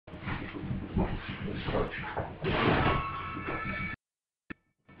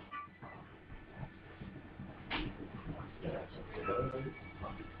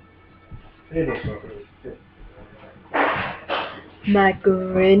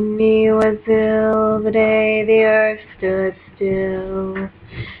Macaroni was ill the day the earth stood still,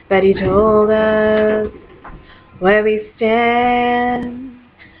 but he told us where we stand.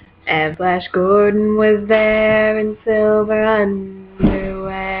 And Flash Gordon was there in silver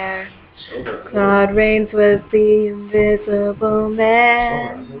underwear. Claude Rains was the invisible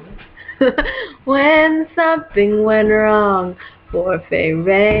man. When something went wrong for Fay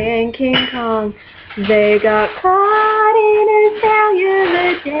Ray and King Kong, they got caught in a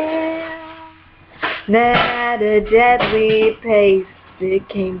cellular jail. They had a deadly pace that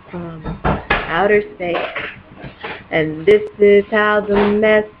came from outer space. And this is how the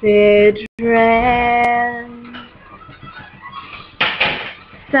message ran.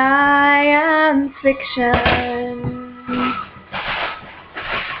 Science fiction,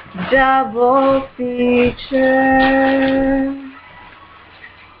 double feature.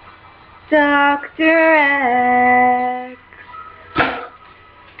 Dr. X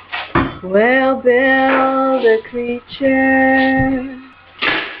will build a creature.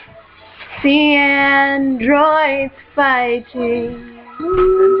 See androids fighting.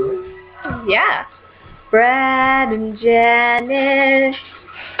 Yeah. Brad and Janet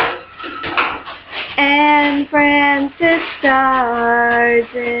and Francis stars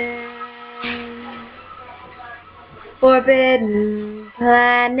in Forbidden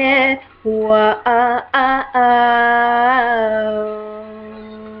Planet. Whoa.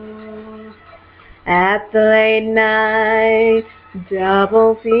 At the late night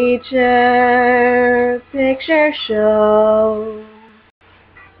double feature picture show.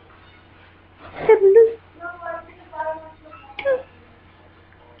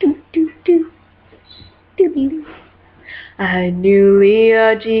 I knew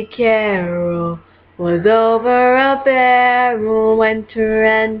Leo G. Carroll was over a barrel when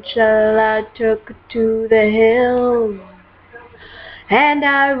Tarantula took to the hills. And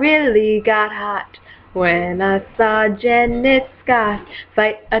I really got hot when I saw Janet Scott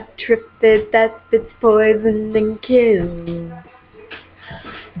fight a Trifid that spits poison and kills.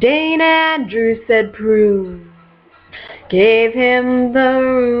 Dane Andrews said prunes gave him the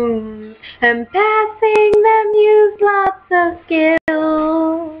runes, and passing them used lots of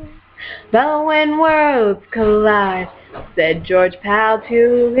skill. But when worlds collide, said George Pal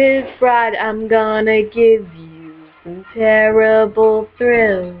to his bride, I'm gonna give you some terrible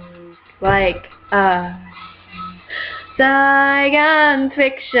thrills, like science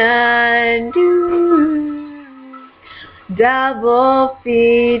fiction, double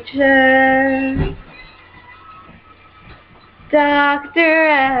feature. Dr.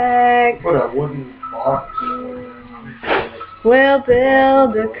 X What a wooden box. will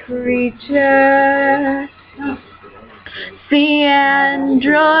build a creature. See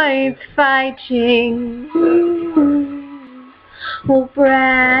androids fighting.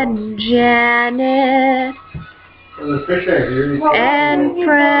 Brad and Janet and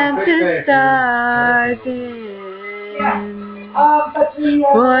Francis stars in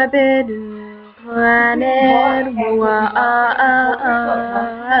Forbidden Planet. Whoa.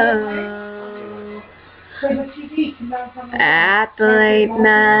 At the late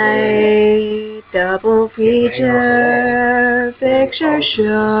night double feature picture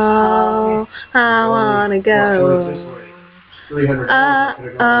show, I wanna go.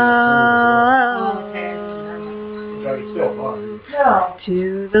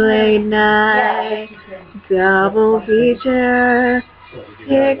 To the late night double feature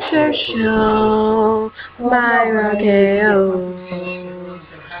picture show by RKO.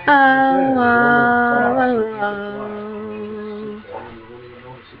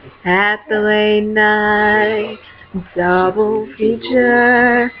 At the late night double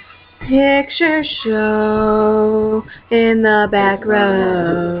feature picture show in the back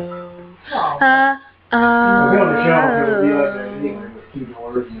row.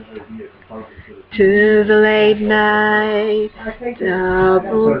 To the late night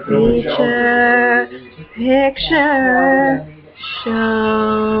double feature picture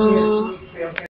show.